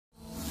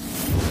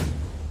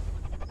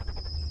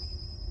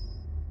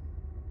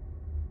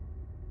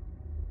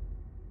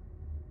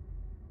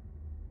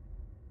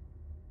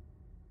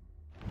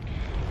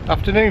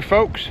Afternoon,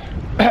 folks.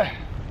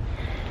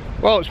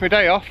 Well, it's my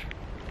day off,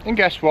 and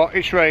guess what?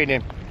 It's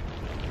raining.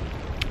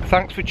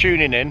 Thanks for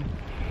tuning in.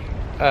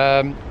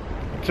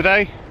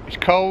 Today it's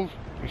cold,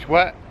 it's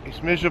wet,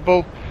 it's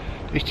miserable.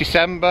 It's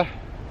December.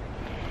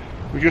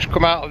 We've just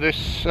come out of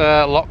this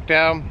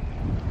lockdown,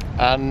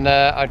 and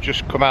I've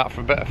just come out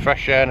for a bit of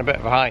fresh air and a bit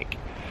of a hike.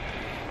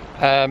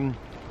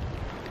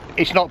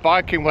 It's not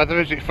biking weather,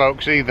 is it,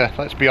 folks, either?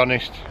 Let's be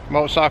honest.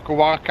 Motorcycle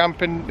wire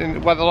camping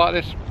in weather like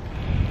this?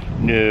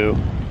 No.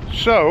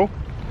 So,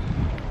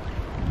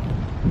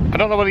 I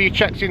don't know whether you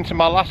checked into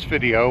my last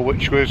video,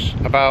 which was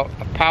about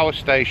a power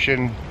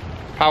station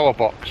power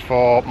box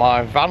for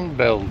my van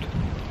build.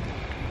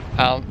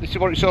 And this is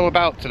what it's all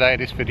about today,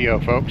 this video,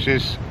 folks,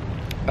 is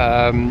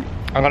I'm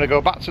going to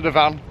go back to the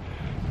van,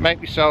 make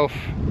myself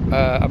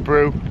a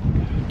brew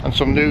and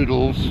some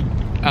noodles,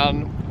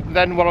 and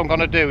then what I'm going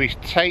to do is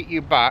take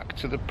you back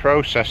to the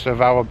process of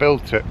how I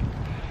built it.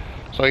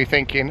 So you're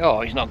thinking, oh,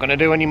 he's not going to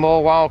do any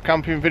more wild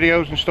camping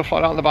videos and stuff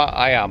like that on the back.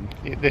 I am.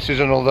 This is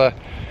another,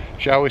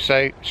 shall we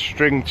say,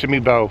 string to me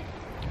bow.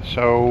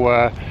 So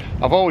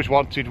I've always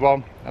wanted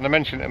one, and I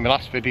mentioned it in my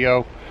last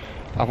video.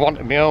 I've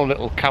wanted my own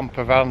little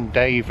camper van,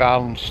 day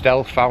van,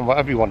 stealth van,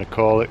 whatever you want to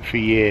call it, for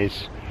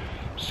years.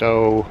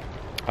 So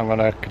I'm going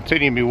to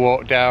continue my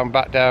walk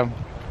back down,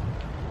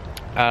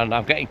 and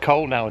I'm getting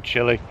cold now and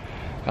chilly,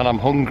 and I'm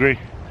hungry,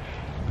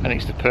 and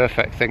it's the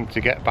perfect thing to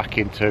get back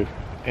into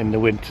in the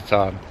winter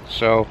time.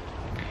 So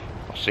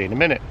I'll see you in a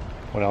minute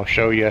when I'll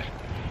show you.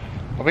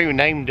 I've even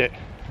named it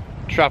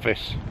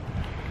Travis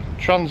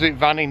Transit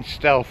Van in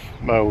Stealth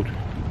Mode.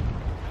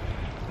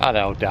 I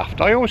know,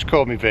 daft. I always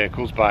call my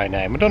vehicles by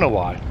name, I don't know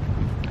why.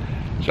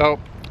 So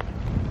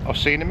I'll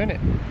see you in a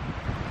minute.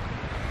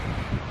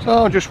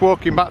 So I'm just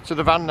walking back to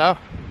the van now.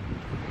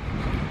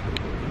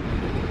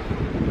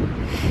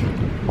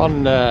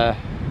 On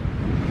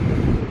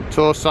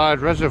Torside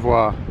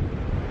Reservoir.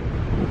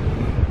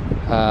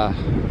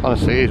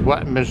 Honestly, it's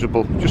wet and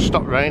miserable. Just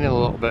stopped raining a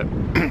little bit.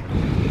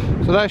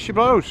 So there she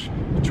blows.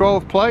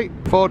 12 plate,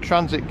 Ford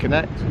Transit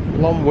Connect,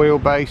 long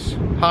wheelbase,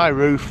 high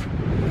roof,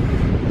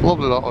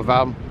 lovely little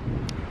van,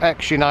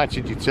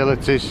 ex-United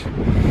Utilities,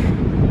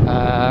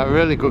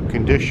 really good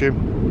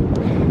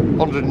condition,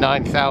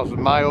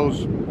 109,000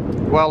 miles,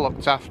 well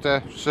looked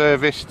after,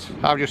 serviced.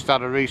 I've just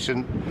had a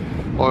recent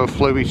oil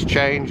fluids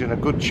change and a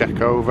good check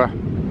over.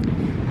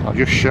 I'll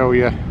just show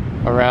you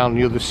around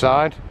the other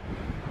side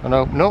and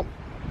open up.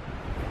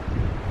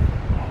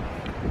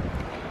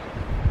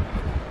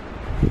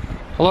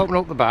 I'll open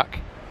up the back.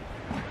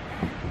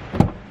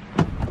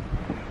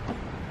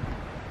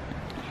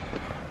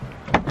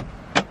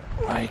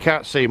 You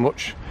can't see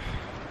much.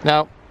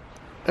 Now,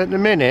 at the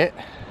minute,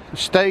 the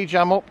stage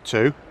I'm up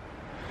to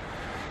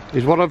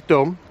is what I've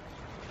done.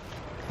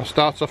 I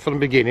start off from the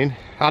beginning,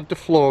 add the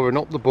flooring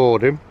up the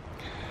boarding,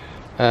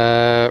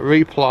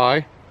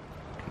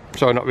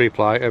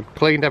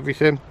 cleaned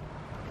everything,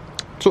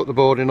 took the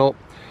boarding up,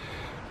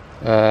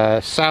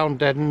 sound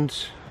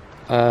deadened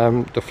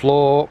the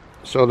floor.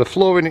 So the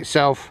flooring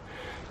itself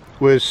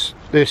was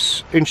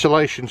this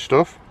insulation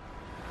stuff,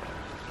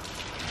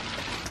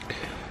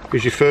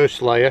 is your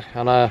first layer,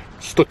 and I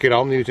stuck it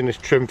on using this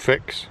trim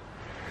fix.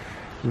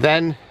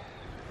 Then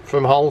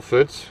from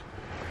Halfords,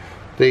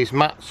 these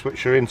mats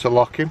which are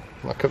interlocking,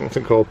 I couldn't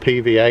think called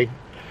PVA,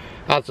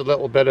 adds a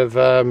little bit of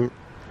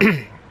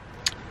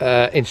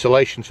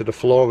insulation to the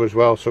floor as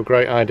well, so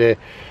great idea.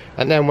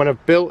 And then when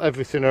I've built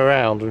everything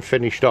around and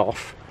finished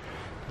off,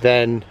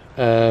 then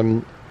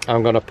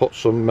I'm going to put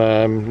some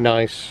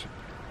nice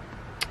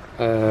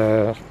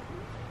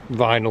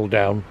vinyl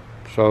down,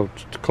 so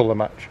to colour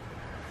match.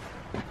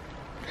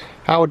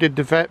 How I did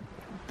the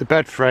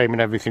bed frame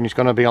and everything is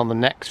going to be on the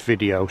next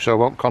video, so I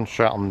won't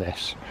concentrate on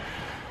this.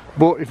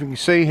 But if you can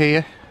see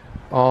here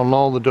on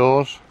all the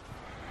doors,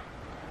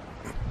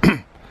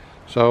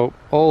 so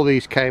all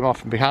these came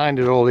off, and behind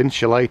are all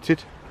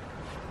insulated.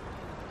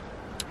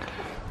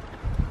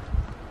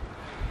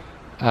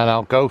 And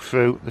I'll go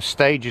through the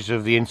stages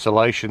of the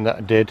insulation that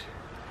I did.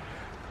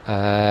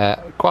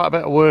 Quite a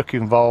bit of work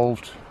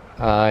involved.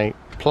 I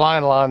ply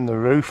lined the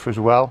roof as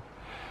well.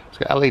 It's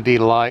got LED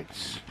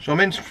lights. So I'm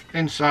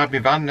inside my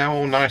van now,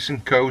 all nice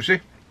and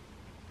cosy.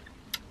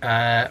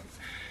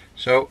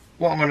 So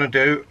what I'm going to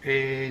do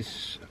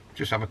is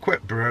just have a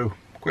quick brew,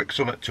 quick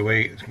something to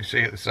eat. As you can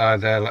see at the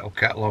side there, little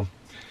kettle on.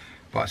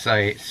 But I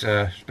say it's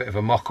a bit of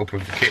a mock-up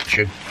of the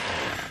kitchen.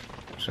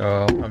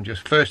 So I'm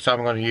just, first time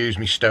I'm going to use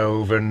my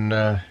stove and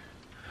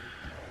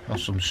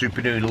some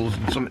super noodles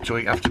and something to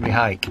eat after my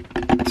hike.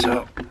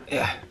 So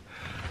yeah,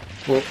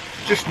 but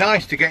just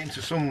nice to get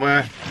into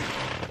somewhere.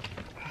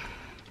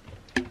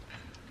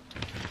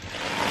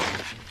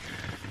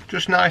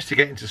 Just nice to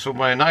get into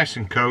somewhere nice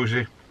and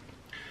cosy,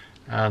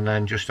 and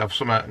then just have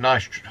some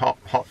nice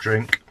hot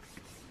drink,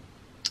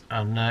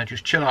 and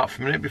just chill out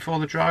for a minute before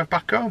the drive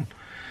back home.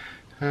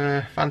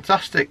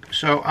 Fantastic.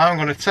 So I'm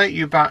going to take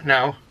you back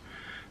now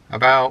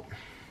about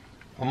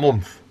a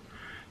month,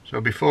 so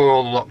before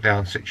all the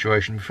lockdown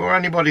situation, before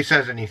anybody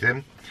says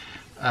anything.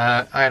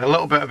 I had a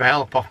little bit of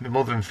help off my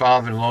mother and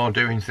father-in-law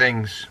doing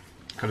things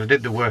because I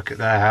did the work at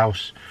their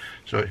house,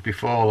 so it's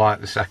before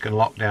like the second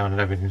lockdown and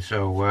everything.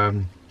 So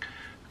and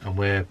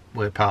we're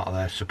part of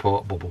their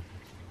support bubble.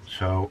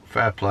 So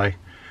fair play,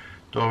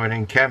 Dorian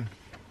and Kem.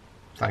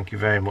 Thank you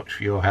very much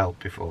for your help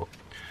before.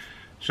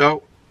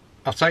 So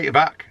I'll take you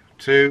back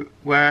to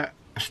where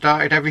I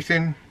started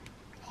everything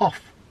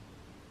off.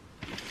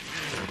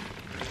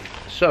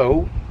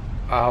 So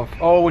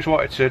I've always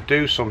wanted to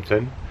do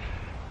something,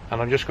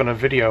 and I'm just going to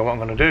video what I'm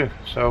going to do.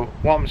 So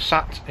what I'm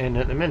sat in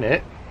at the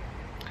minute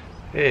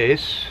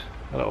is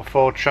a little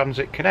Ford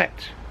Transit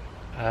Connect.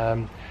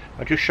 I'll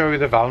just show you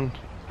the van.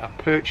 I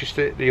purchased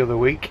it the other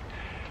week.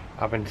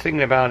 I've been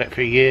thinking about it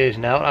for years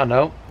now. I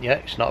know, yeah,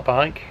 it's not a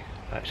bike,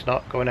 it's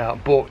not going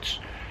out, but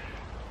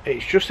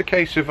it's just a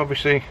case of,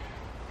 obviously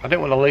I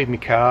didn't want to leave my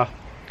car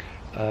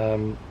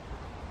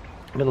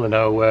middle of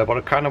nowhere, but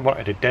I kind of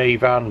wanted a day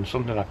van and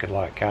something I could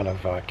like kind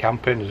of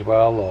camp in as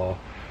well, or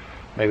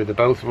maybe the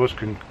both of us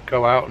can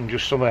go out and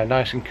just somewhere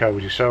nice and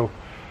cozy. So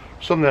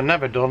something I've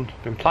never done,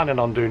 been planning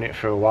on doing it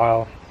for a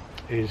while,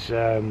 is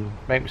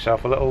make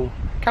myself a little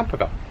camper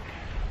van.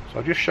 So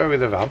I'll just show you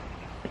the van.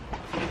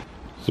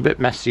 It's a bit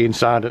messy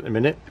inside at the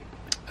minute.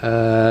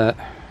 In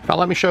fact,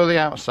 let me show the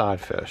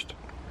outside first.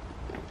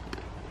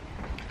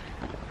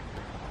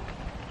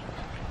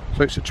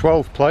 So it's a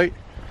 12 plate,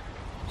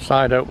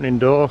 side opening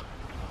door.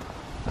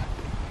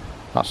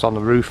 That's on the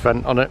roof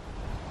vent on it.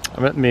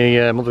 I'm at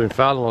my mother and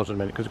father-in-law's in a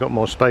minute because I've got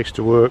more space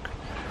to work.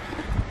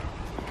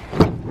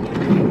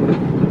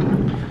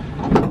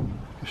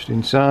 Just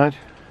inside.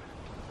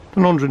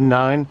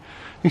 109.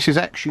 This is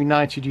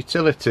ex-United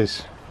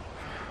Utilities.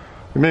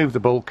 Remove the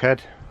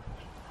bulkhead.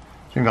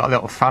 So you've got a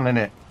little fan in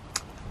it.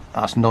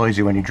 That's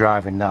noisy when you're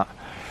driving that.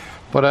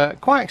 But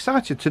quite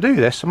excited to do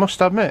this, I must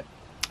admit.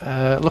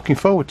 Looking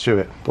forward to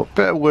it. But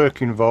bit of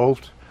work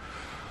involved.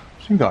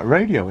 So you've got a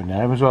radio in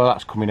there as well,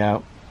 that's coming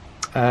out.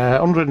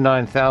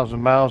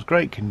 109,000 miles,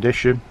 great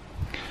condition.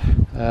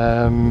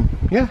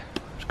 Yeah,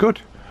 it's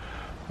good.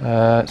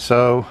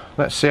 So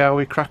let's see how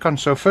we crack on.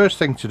 So first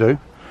thing to do,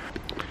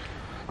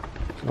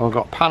 so I've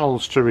got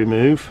panels to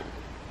remove,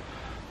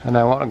 and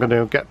then what I'm going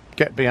to do,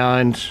 get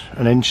behind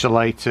and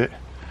insulate it,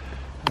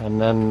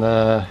 and then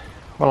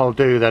what I'll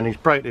do then is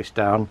break this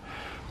down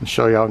and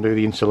show you how to do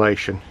the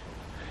insulation.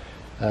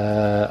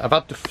 I've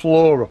had the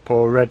floor up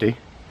already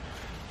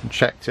and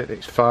checked it,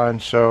 it's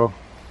fine, so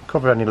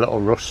cover any little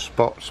rust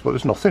spots, but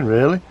there's nothing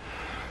really.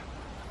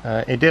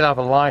 It did have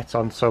a light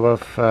on, so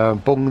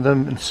I've bunged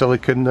them and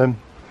siliconed them,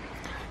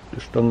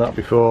 just done that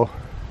before.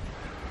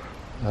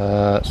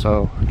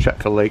 So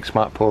check for leaks,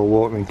 might pour a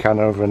watering can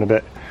over in a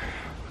bit.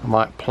 I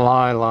might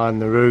ply line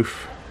the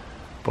roof,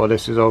 but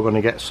this is all going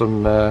to get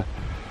some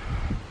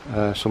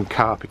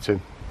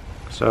carpeting.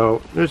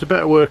 So there's a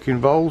bit of work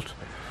involved.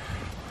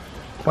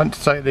 Went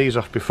to take these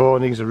off before,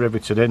 and these are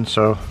riveted in,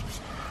 so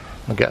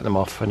I'll get them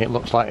off, and it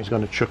looks like he's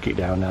going to chuck it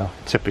down now.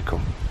 Typical.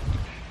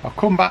 I'll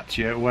come back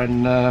to you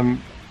when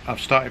I've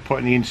started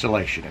putting the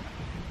insulation in.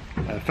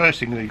 First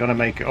thing is you're going to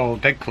make it all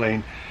dead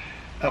clean.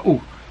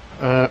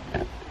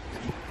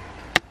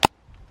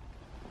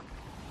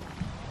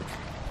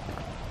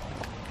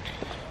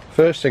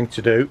 First thing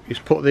to do is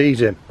put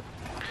these in,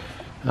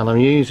 and I'm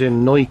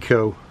using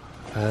Noico.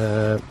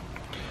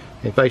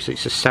 Basically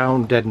it's a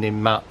sound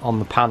deadening mat on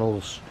the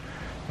panels.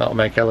 That'll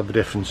make a hell of a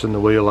difference in the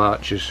wheel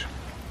arches.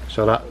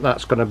 So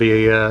that's going to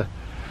be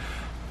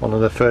one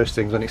of the first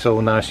things when it's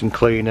all nice and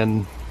clean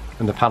and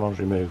the panels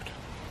removed.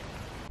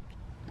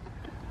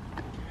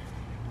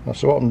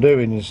 So what I'm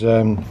doing is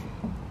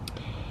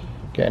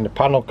getting the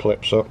panel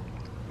clips up.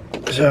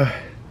 So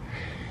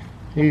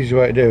easy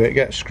way to do it,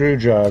 get a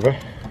screwdriver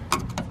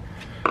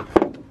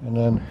and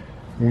then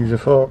use a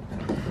fork.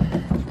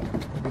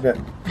 A bit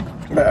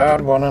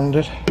hard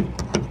one-handed,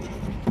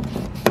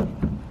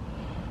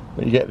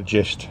 but you get the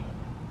gist.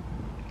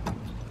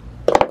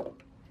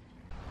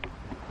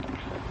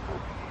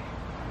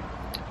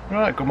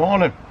 Right, good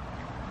morning.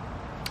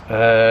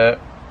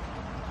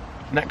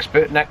 Next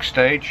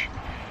stage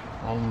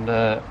on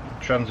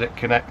Transit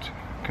Connect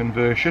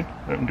conversion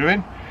that I'm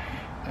doing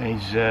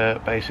is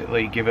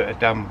basically give it a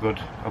damn good,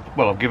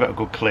 well, I'll give it a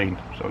good clean,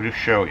 so I'll just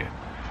show you.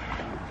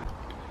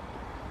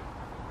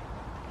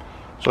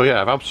 So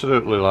yeah, I've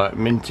absolutely like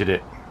minted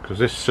it, because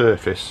this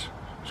surface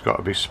has got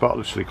to be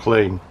spotlessly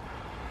clean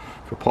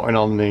for putting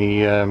on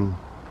the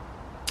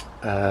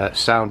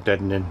sound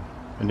deadening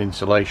and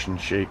insulation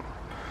sheet.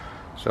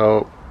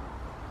 So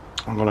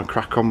I'm going to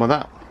crack on with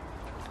that.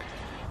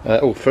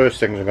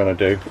 First things I'm going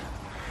to do,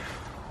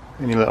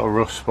 any little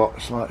rough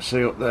spots like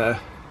see up there,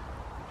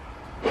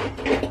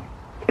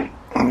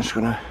 I'm just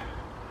going to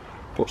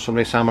put some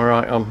of this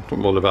Amorite on.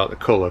 Don't worry about the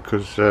colour,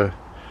 because it's going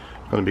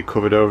to be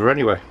covered over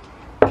anyway.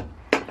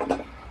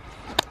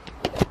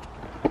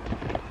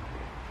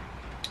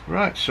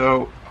 Right,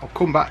 so I'll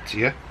come back to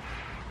you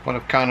when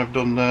I've kind of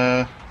done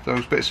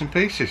those bits and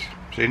pieces.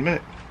 See you in a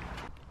minute.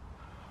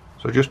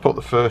 So I just put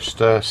the first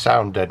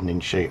sound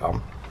deadening sheet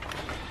on,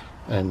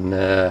 and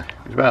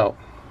it's about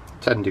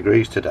 10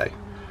 degrees today.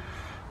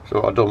 So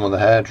what I've done with the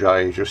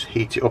hairdryer is just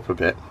heat it up a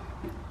bit,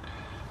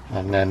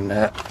 and then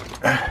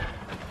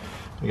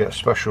You get a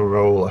special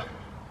roller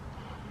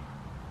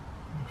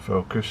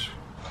focus.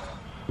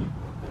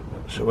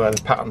 So where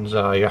the patterns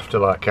are, you have to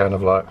like kind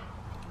of like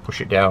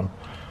push it down.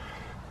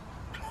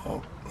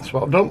 So that's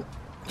what I've done.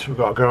 So we've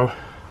got to go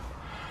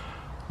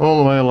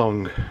all the way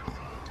along.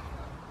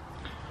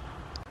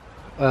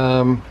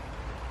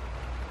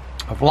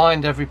 I've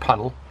lined every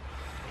panel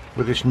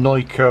with this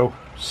Noiko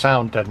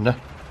sound deadener.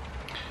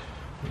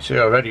 You see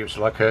already it's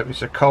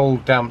a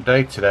cold, damp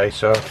day today,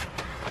 so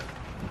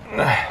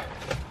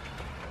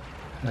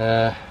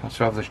let's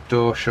have this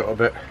door shut a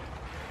bit.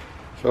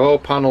 So all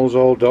panels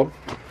all done.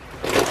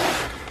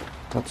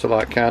 That's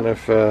like kind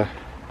of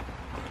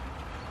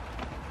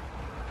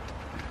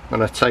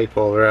gonna tape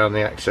all around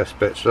the excess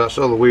bit. So that's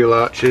all the wheel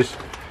arches,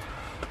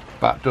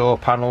 back door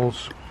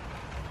panels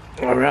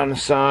around the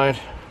side.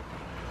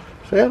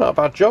 So yeah, not a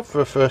bad job for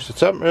a first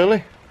attempt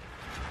really.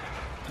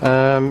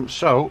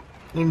 So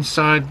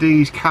inside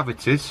these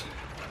cavities,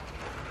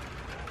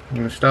 I'm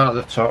going to start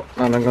at the top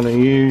and I'm going to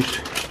use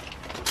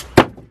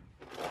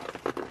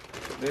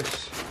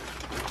this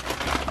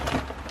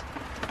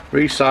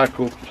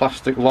recycled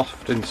plastic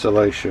loft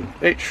insulation.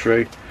 It's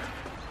free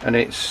and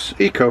it's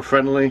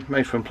eco-friendly,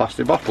 made from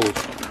plastic bottles.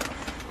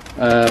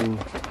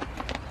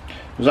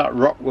 There's that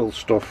Rockwool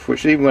stuff,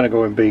 which even when I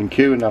go in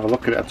B&Q and have a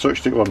look at it, I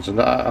touched it once and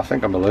I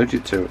think I'm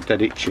allergic to it,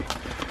 dead itchy.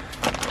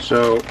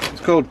 So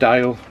it's called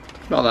Dial,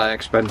 not that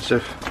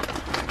expensive.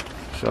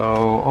 So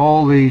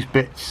all these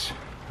bits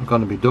are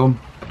going to be done,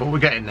 but we're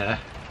getting there,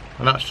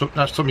 and that's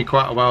took me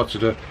quite a while to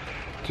do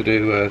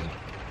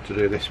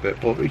this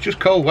bit. But it's just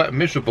cold, wet, and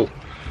miserable.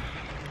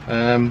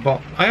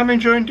 But I am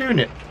enjoying doing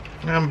it.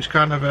 It's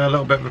kind of a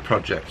little bit of a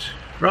project.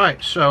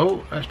 Right,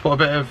 so let's put a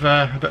bit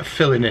of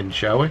filling in,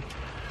 shall we?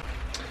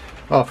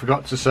 Oh, I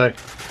forgot to say,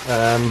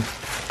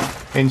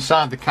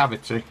 inside the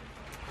cavity,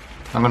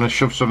 I'm going to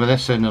shove some of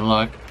this in and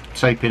like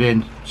tape it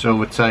in,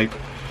 silver tape.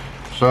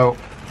 So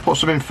put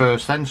some in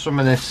first, then some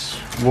of this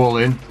wool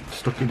in,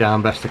 stuck it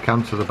down best I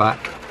can to the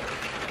back,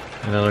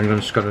 and then I'm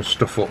just going to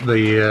stuff up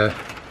the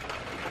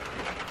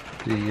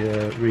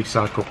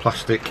recycled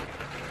plastic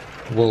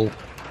wool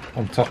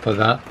on top of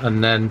that,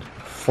 and then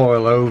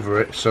foil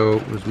over it so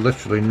there's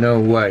literally no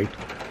way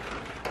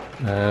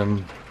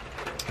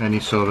any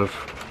sort of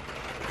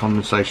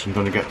condensation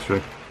going to get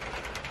through.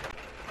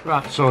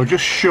 Right, so I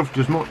just shoved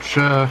as much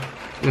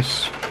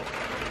this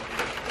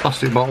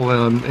plastic bottle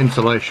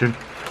insulation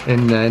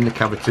in there in the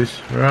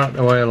cavities right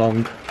the way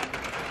along,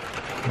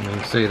 and you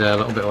can see there a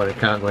little bit where it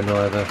can't go into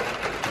where the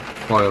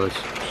foil is.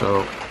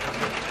 So,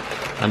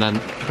 and then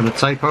I'm going to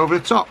tape over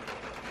the top.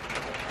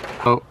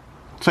 So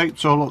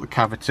taped all up the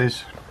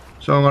cavities,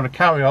 so I'm going to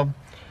carry on,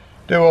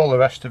 do all the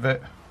rest of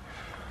it.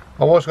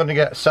 I was going to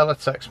get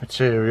Celotex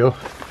material,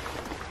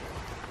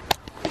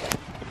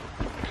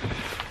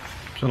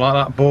 so like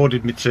that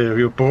boarded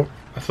material, but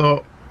I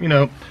thought, you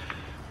know,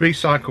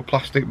 recycled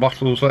plastic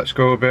bottles, let's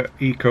go a bit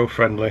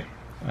eco-friendly,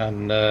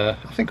 and I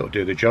think it'll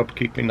do the job,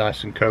 keep it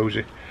nice and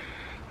cosy.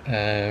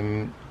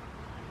 I've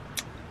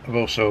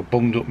also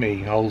bunged up my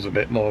holes a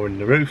bit more in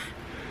the roof,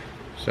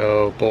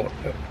 so, but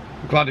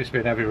I'm glad it's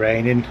been heavy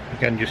raining,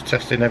 again just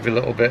testing every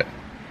little bit,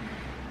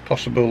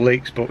 possible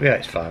leaks, but yeah,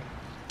 it's fine.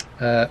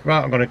 Right,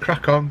 I'm going to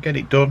crack on, get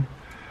it done.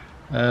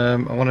 I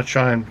want to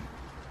try and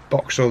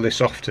box all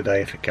this off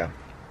today if I can.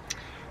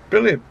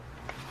 Brilliant.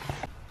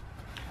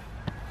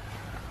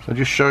 So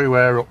just show you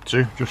where we're up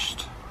to,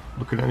 just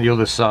looking at the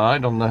other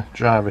side, on the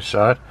driver's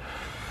side.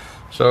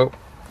 So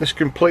this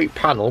complete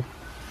panel,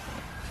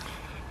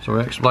 so I'll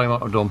explain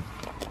what I've done.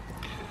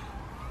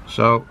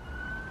 So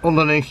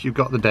underneath you've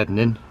got the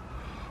deadening,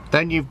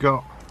 then you've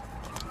got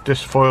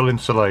this foil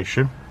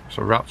insulation,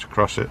 so wrapped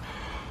across it,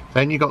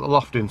 then you've got the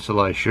loft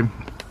insulation,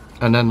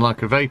 and then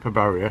like a vapour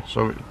barrier.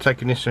 So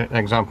taking this as an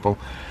example,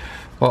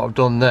 what I've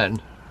done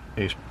then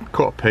is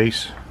cut a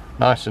piece,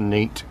 nice and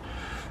neat,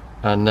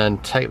 and then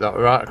tape that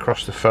right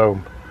across the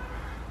foam.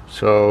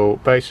 So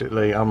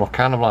basically I'm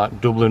kind of like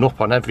doubling up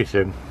on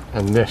everything,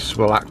 and this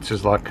will act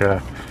as like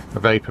a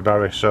vapour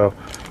barrier, so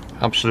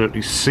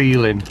absolutely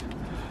sealing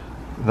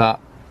that.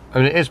 I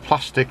mean, it is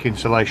plastic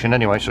insulation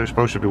anyway, so it's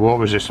supposed to be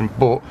water resistant,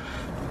 but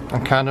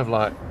I'm kind of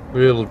like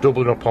really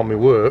doubling up on my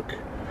work.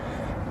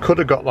 Could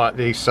have got like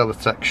these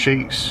Celotex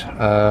sheets,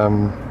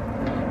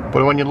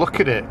 but when you look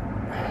at it,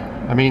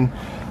 I mean,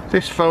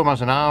 this foam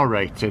has an R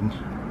rating,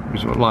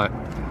 which is like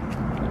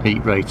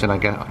heat rating, I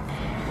guess.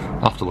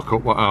 I'll have to look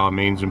up what R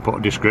means and put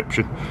a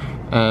description,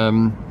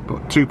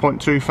 but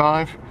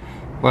 2.25,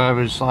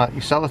 whereas like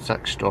your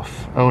Celotex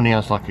stuff only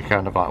has like a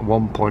kind of like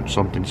 1 point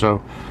something.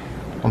 So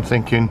I'm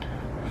thinking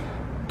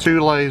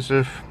 2 layers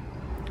of,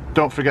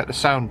 don't forget the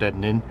sound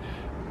deadening,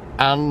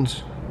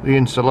 and the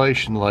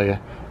insulation layer,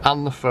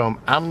 and the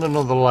foam, and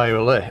another layer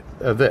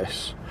of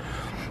this.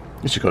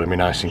 This is going to be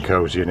nice and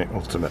cosy, isn't it,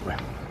 ultimately?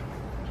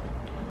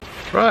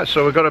 Right,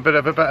 so we've got a bit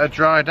of a better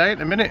dry day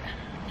in a minute.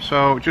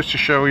 So just to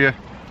show you,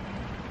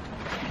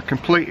 a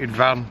completed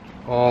van,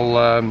 all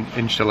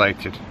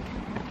insulated.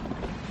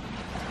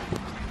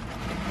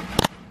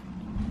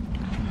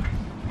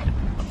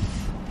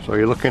 So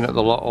you're looking at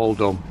the lot all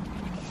done.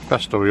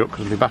 best hurry up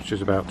because my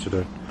battery's about to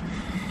do.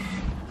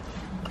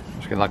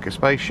 It's getting like a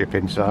spaceship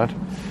inside.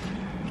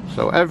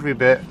 So every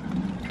bit,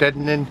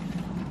 deadening,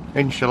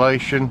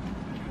 insulation,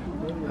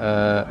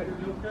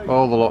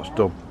 all the lot's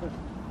done.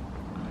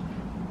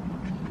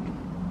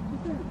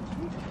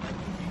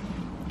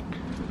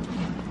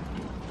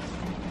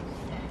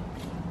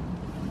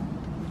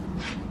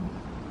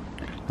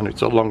 And it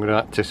took longer than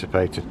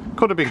anticipated.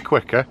 Could have been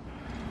quicker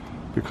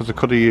because I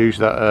could have used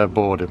that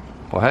boarding,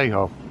 but hey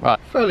ho. Right,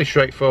 fairly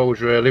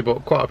straightforward really,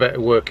 but quite a bit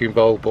of work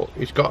involved. But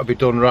it's got to be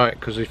done right,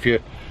 because if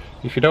you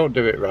don't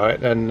do it right,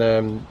 then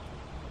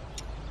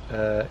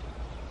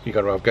you're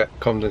going to get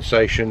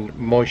condensation,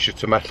 moisture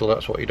to metal.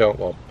 That's what you don't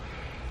want.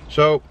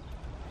 So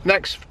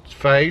next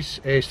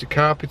phase is to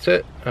carpet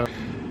it.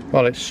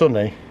 While it's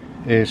sunny,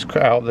 is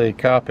cut out the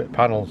carpet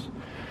panels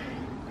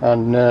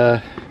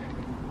and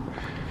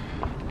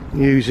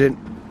using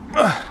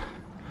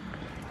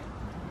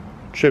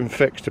trim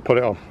fix to put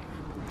it on.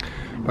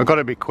 I've got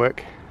to be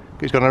quick,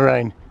 it's going to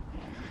rain.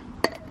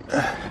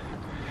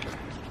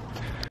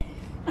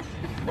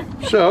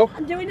 So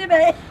I'm doing a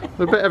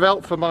bit of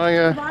help for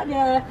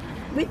my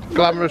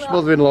glamorous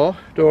mother-in-law,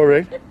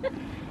 Doreen.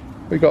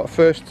 We got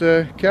first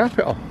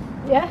carpet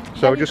on. Yeah.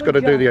 So we just got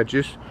to do the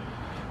edges.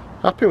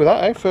 Happy with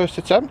that, eh? First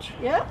attempt.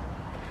 Yeah.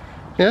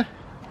 Yeah.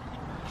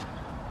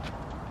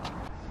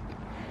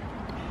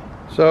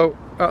 So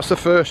that's the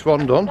first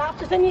one done. That's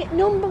the thing,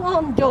 number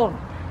one done.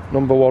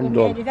 Number one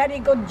done. Made a very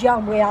good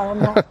job we are on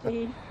that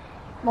thing.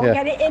 We'll Yeah.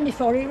 get it in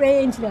before it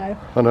rains now.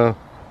 I know.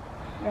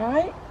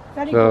 Right?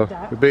 Very So good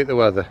that. we beat the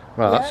weather.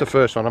 Right, Yeah. that's the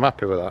first one. I'm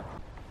happy with that.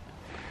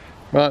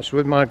 Right, so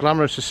with my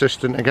glamorous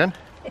assistant again.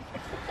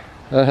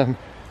 To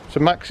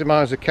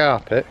maximise the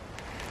carpet,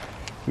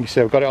 you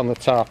see I've got it on the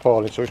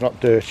tarpaulin so it's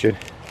not dirty.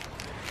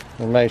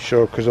 And made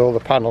sure, because all the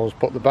panels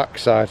put the back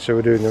side, so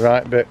we're doing the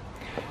right bit,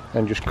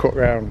 and just cut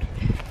round.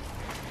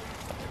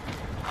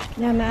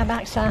 Now my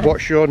backside.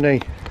 What's your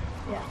knee?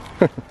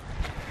 Yeah.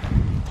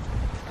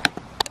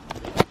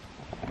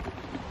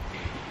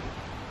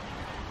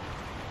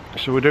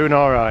 So we're doing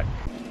all right.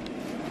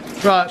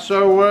 Right,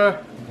 so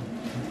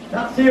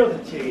That's the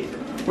other cheese.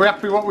 we're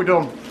happy with what we've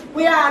done.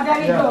 We are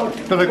very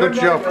good. Done a good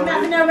job. I'm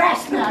having a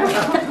rest now.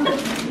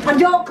 And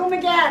don't come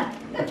again.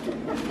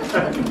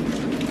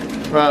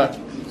 Right,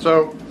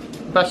 so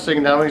best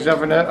thing now is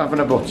having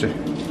a butty.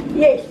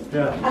 Yes.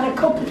 Yeah. And a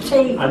cup of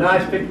tea. A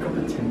nice big cup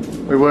of tea.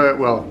 We work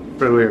well,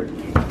 brilliant.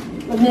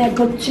 And they're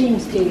good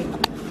teams, tea.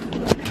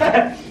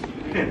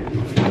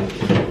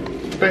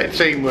 Bit of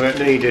teamwork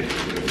needed.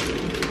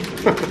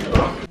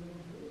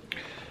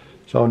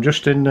 So I'm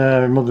just in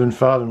mother and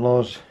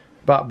father-in-law's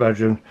back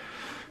bedroom.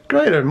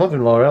 Great, her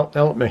mother-in-law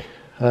helped me.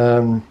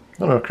 Done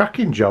a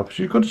cracking job.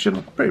 She's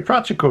pretty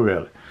practical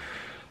really.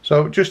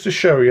 So just to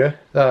show you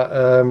that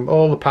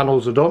all the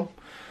panels are done.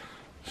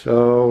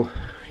 So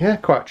yeah,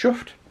 quite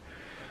chuffed.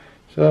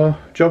 So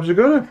jobs are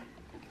good.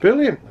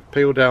 Brilliant.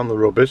 Peel down the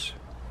rubbers.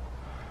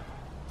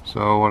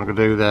 So what I'm going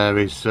to do there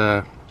is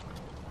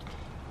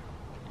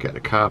get the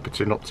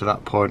carpeting up to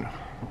that point.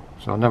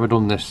 So I've never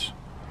done this,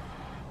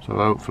 so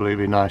hopefully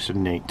it'll be nice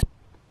and neat.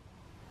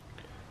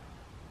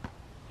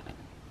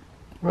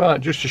 Right,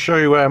 just to show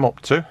you where I'm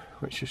up to,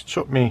 which has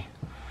took me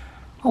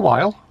a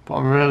while, but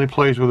I'm really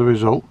pleased with the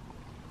result.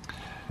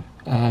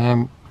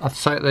 I've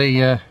take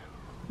the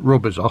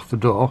rubbers off the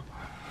door,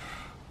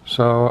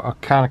 so I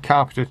kind of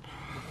carpeted,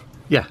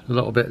 yeah, a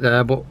little bit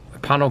there, but the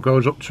panel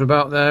goes up to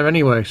about there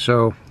anyway.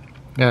 So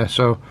yeah,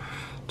 so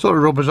took the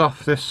rubbers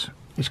off. This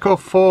it's called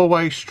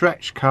 4-way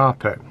stretch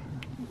carpet,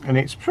 and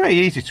it's pretty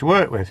easy to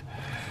work with.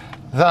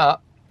 That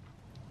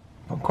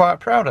I'm quite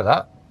proud of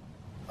that.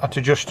 I had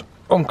to just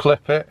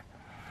unclip it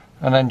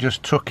and then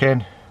just tuck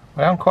in.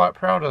 I am quite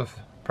proud of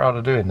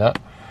doing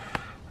that.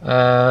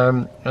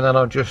 And then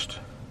I'll just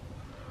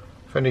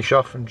finish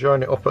off and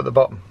join it up at the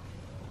bottom.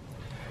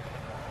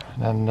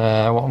 And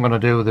what I'm going to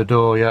do with the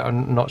door yet,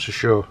 I'm not so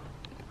sure.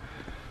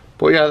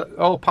 But yeah,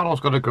 all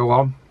panels got to go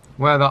on.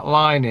 Where that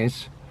line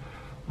is,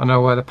 I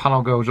know where the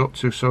panel goes up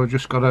to, so I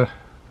just got to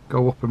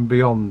go up and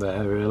beyond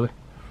there really.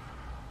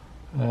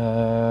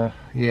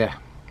 Yeah,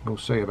 we'll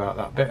see about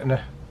that bit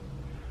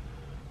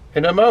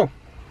in a mo.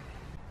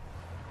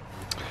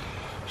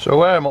 So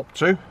where I'm up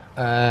to,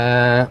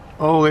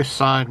 all this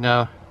side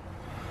now,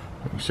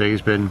 you can see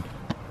has been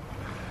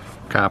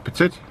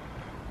carpeted.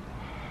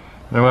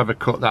 Now whoever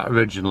cut that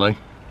originally,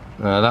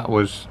 that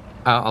was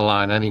out of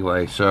line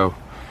anyway, so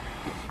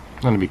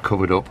it's going to be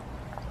covered up.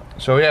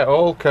 So yeah,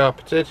 all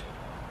carpeted,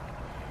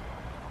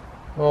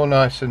 all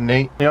nice and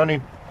neat. The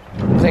only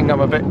thing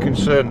I'm a bit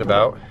concerned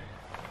about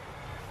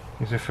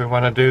is if we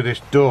want to do this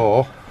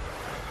door,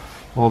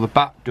 or the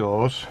back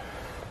doors,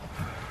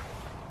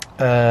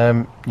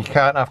 you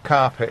can't have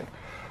carpet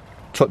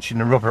touching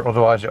the rubber,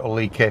 otherwise it'll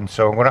leak in.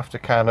 So I'm going to have to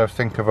kind of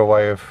think of a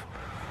way of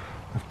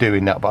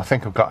doing that, but I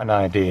think I've got an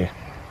idea.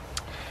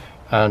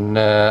 And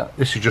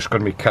this is just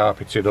going to be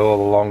carpeted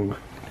all along,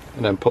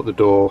 and then put the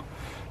door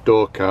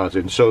cards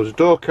in. So there's a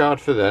door card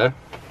for there.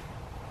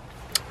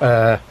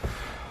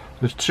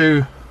 There's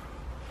 2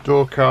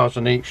 door cards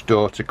on each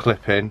door to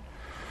clip in,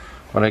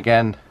 but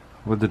again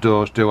with the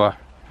doors do a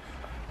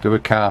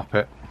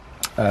carpet.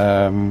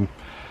 Can't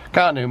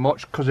do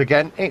much because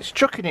again it's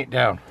chucking it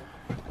down.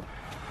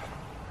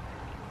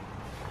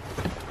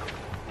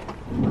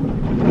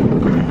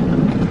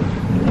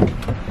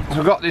 So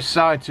I've got this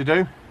side to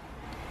do,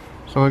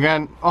 so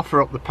again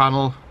offer up the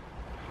panel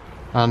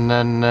and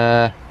then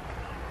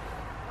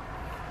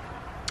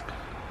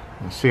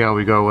let's see how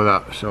we go with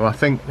that. So I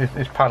think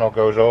this panel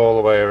goes all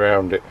the way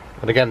around it,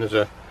 and again there's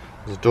a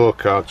door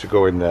card to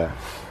go in there.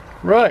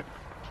 Right,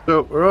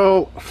 so we're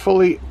all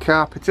fully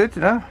carpeted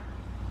now,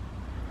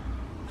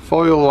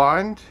 foil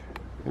lined,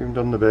 even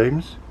done the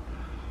beams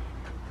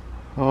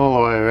all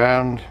the way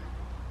around.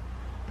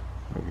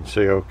 You can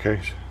see okay,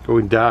 it's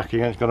going dark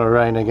again, it's going to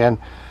rain again,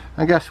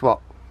 and guess what,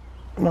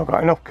 I've not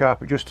got enough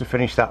carpet just to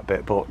finish that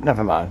bit, but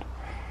never mind.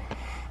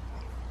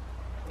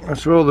 And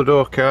so all the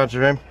door cards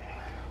are in,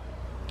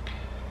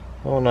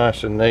 all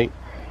nice and neat.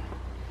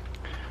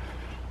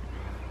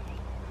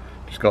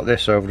 Just got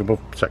this over the above,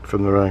 protect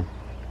from the rain.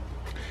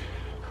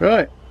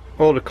 Right,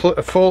 all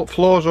the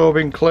floors all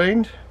been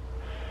cleaned.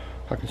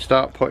 I can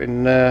start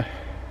putting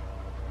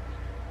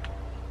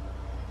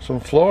some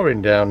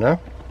flooring down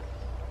now.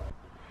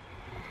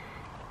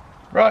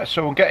 Right,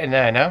 so we're getting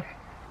there now.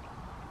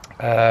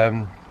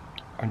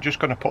 I'm just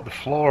going to put the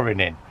flooring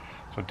in,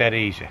 so dead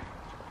easy.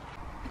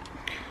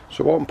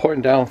 So what I'm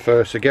putting down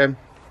first again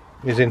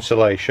is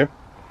insulation,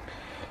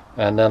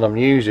 and then I'm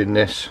using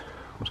this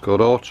what's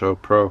called Auto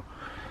Pro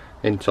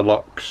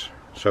interlocks,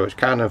 so it's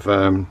kind of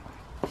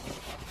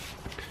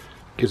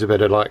gives a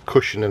bit of like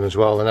cushioning as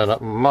well, and then I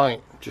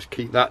might just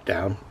keep that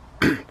down.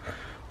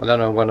 But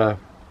then when I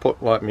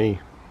put like me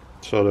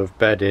sort of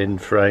bed in,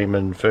 frame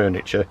and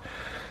furniture,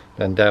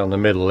 then down the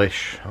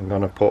middle-ish I'm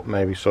going to put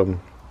maybe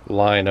some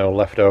lino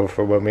left over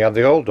for when we had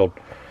the old done.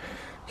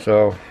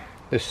 So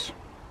this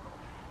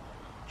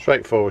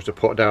straightforward to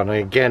put down, and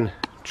again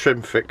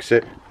trim fix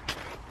it.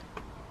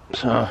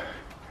 So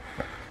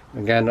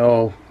again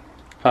all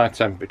high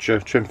temperature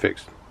trim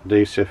fix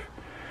adhesive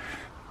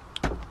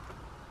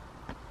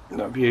that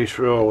I've used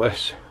for all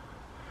this.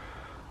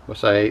 I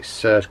say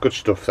it's good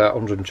stuff, that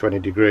 120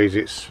 degrees,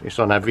 it's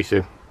on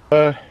everything.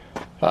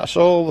 That's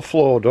all the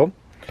floor done,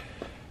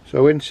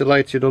 so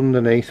insulated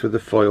underneath with the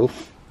foil,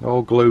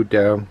 all glued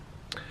down,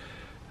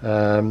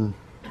 and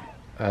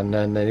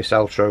then this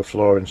Altro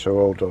flooring, so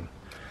all done.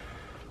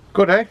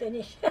 Good, eh?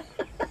 Finish.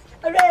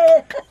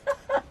 Hooray!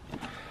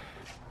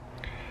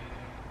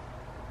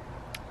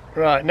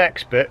 Right,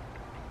 next bit,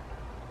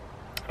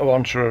 I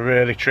want to a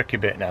really tricky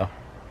bit now,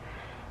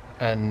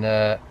 and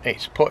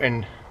it's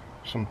putting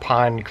some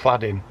pine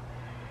cladding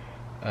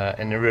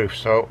in the roof.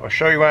 So I'll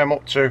show you where I'm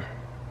up to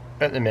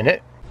at the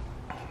minute.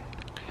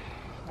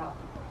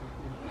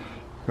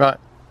 Right,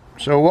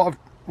 so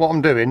what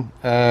I'm doing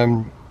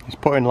is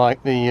putting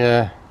like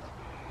the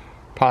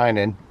pine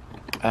in,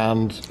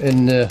 and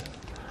in the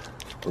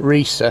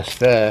recess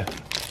there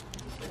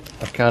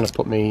I've kind of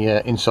put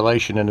my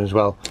insulation in as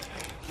well.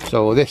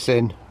 So this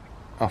in,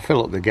 I'll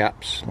fill up the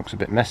gaps. Looks a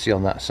bit messy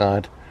on that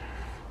side,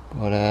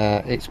 but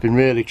it's been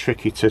really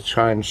tricky to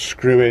try and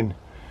screw in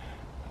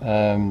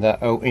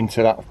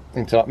into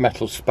that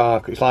metal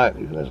spark. It's like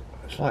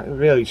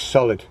really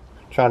solid,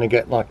 trying to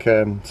get like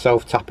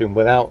self-tapping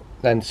without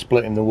then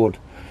splitting the wood.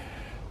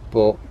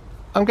 But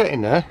I'm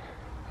getting there,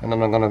 and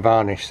then I'm going to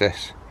varnish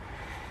this.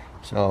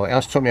 So it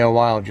has took me a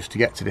while just to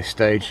get to this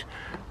stage,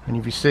 and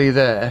if you see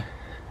there,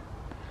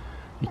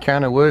 you're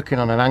kind of working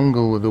on an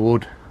angle with the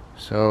wood,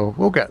 so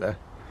we'll get there.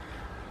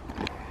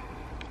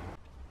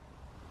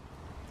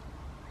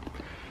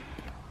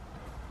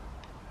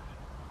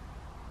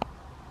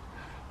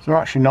 So we're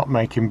actually not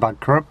making bad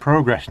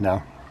progress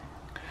now.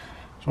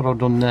 So what I've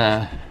done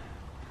there,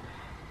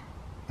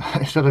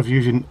 instead of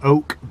using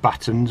oak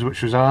battens,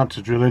 which was hard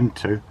to drill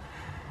into,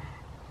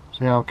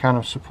 see how I kind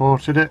of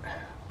supported it?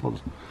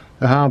 But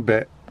the hard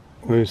bit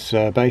was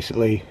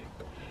basically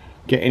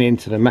getting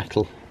into the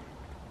metal,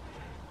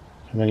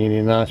 and then you need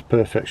a nice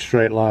perfect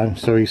straight line.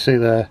 So you see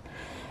there,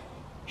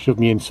 shove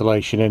my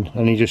insulation in,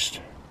 and you just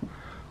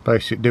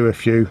basically do a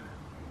few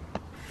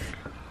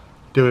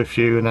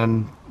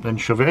and then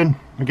shove it in.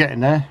 We're getting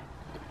there.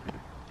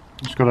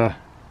 Just gotta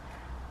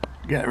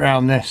get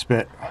around this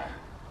bit.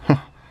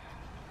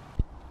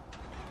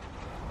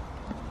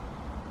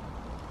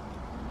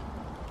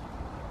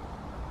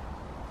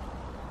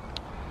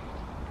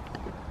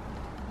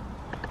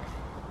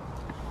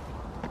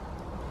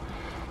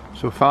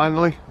 So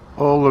finally,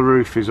 all the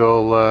roof is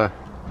all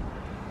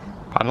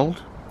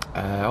panelled,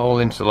 all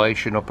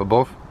insulation up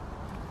above,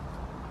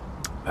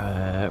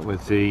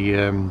 with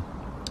the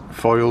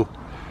foil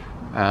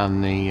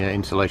and the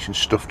insulation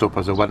stuffed up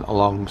as I went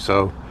along.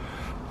 So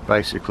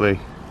basically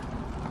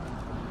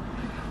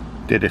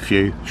did a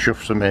few,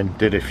 shoved some in,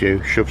 did a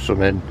few, shoved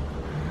some in,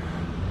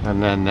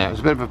 and then it was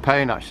a bit of a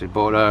pain actually,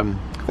 but I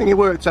think it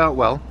worked out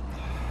well.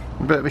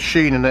 A bit of a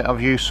sheen in it. I've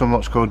used some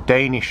what's called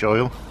Danish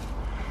oil,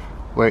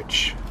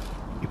 which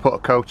you put a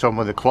coat on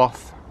with a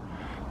cloth,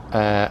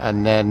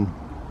 and then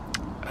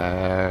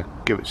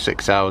give it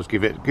 6 hours,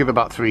 give it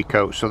about 3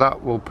 coats, so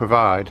that will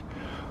provide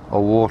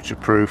or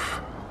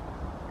waterproof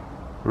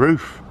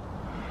roof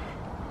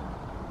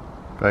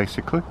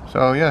basically.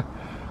 So yeah,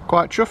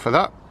 quite chuffed for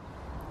that.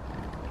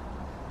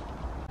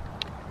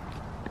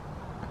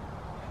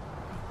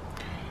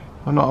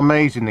 I'm not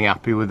amazingly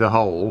happy with the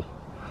hole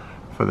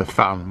for the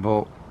fan,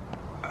 but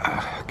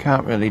I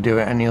can't really do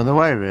it any other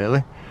way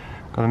really.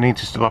 Gonna need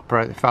to still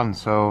operate the fan,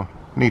 so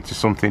need to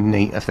something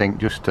neat I think,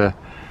 just to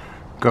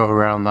go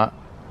around that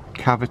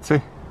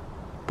cavity,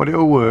 but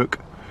it'll work.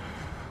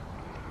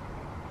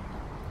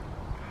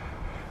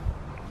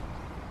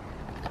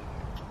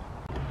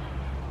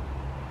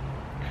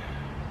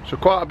 So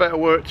quite a bit of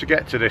work to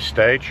get to this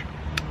stage,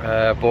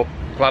 but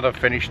glad I've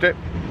finished it.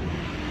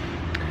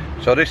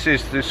 So this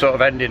is the sort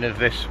of ending of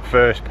this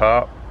first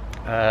part.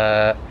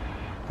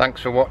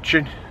 Thanks for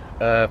watching.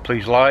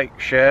 Please like,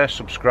 share,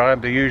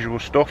 subscribe, the usual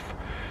stuff,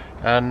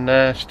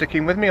 and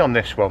sticking with me on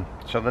this one.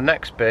 So the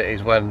next bit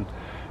is when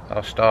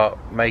I'll start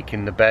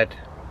making the bed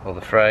or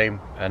the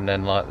frame, and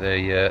then like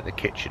the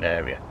kitchen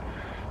area.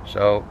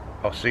 So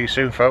I'll see you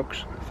soon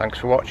folks. Thanks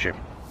for watching.